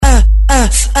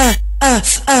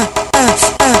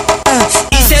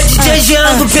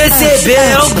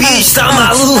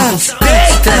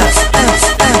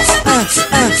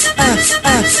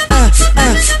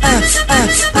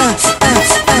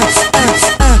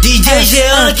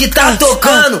que tá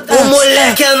tocando, o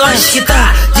moleque é nós que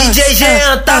tá. DJ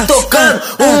Jean tá tocando,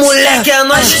 o moleque é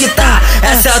nós que tá.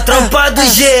 Essa é a tropa do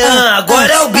Jean,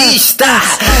 agora é o bicho tá.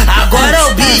 Agora é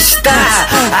o bicho tá,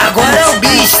 agora é o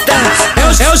bicho tá.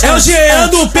 É o Jean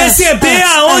do PCB,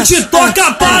 aonde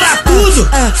toca para tudo.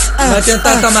 Vai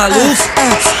tentar tá maluco,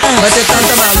 vai tentar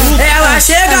tá maluco. Ela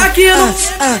chega aqui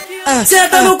no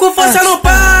sentando com força no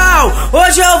pau.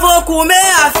 Hoje eu vou comer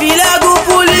a filha do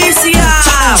policial.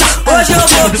 Hoje eu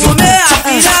vou comer a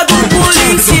filha do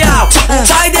policial. O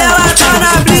pai dela tá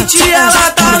na blitz,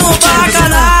 ela tá no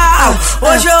bacanal.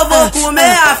 Hoje eu vou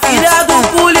comer a filha do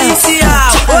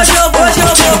policial. Hoje eu vou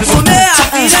comer a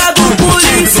filha do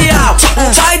policial.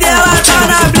 O pai dela tá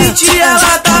na blitz,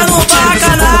 ela tá no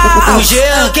bacanal. O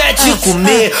Jean quer te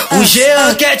comer, o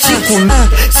Jean quer te comer.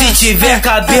 Se tiver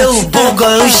cabelo bom,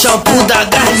 ganha o shampoo da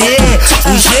Garnier.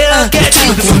 O Jean quer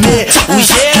te comer, o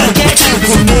Jean quer te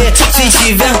comer. Se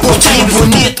tiver corpinho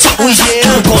bonito, o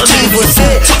Jean come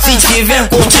você. Se tiver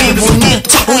corpinho bonito,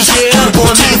 o Jean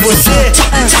come você.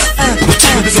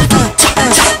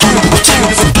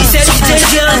 Isso é DJ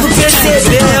Jean do PCB,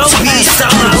 é o bicho, tá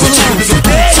maluco?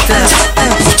 Eita!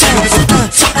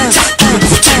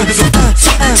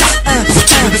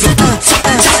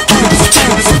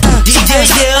 DJ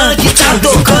Jean que tá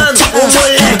tocando, o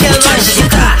moleque é nós que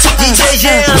tá. DJ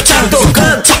Jean tá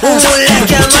tocando, o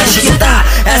moleque é nós que tá.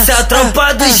 Essa é a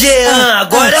tropa do Jean,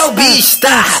 agora é o bicho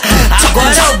tá.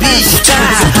 Agora é o bicho tá,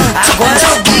 agora é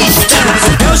o bicho tá.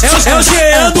 É o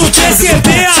Jean do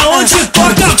PCB, aonde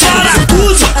toca para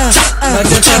tudo. Vai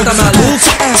tentar tá maluco,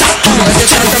 vai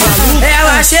tentar tá maluco.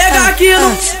 Ela chega aqui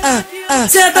no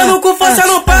sentando com força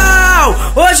no pau.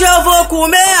 Hoje eu vou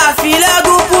comer a filha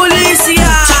do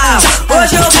policial.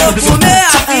 Hoje eu vou comer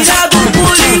a filha do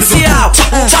policial.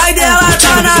 O pai dela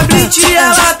tá na blitz,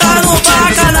 ela tá no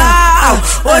bacanal.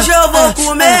 Hoje eu vou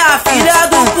comer a filha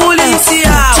do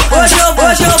policial. Hoje eu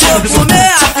vou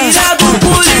comer a filha do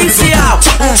policial.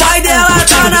 O pai dela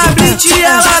tá na blitz,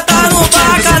 ela tá no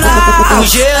bacanal. O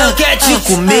Jean quer te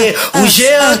comer, o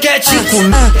Jean quer te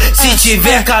comer. Se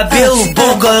tiver cabelo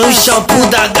bom, ganha o shampoo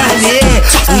da Garnier.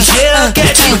 O Jean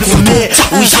quer te comer,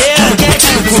 o Jean quer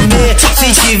te comer.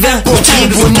 Se tiver corpinho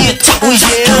bonito, o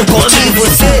Jean come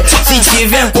você. Se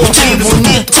tiver corpinho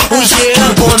bonito, o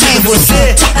Jean come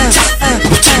você.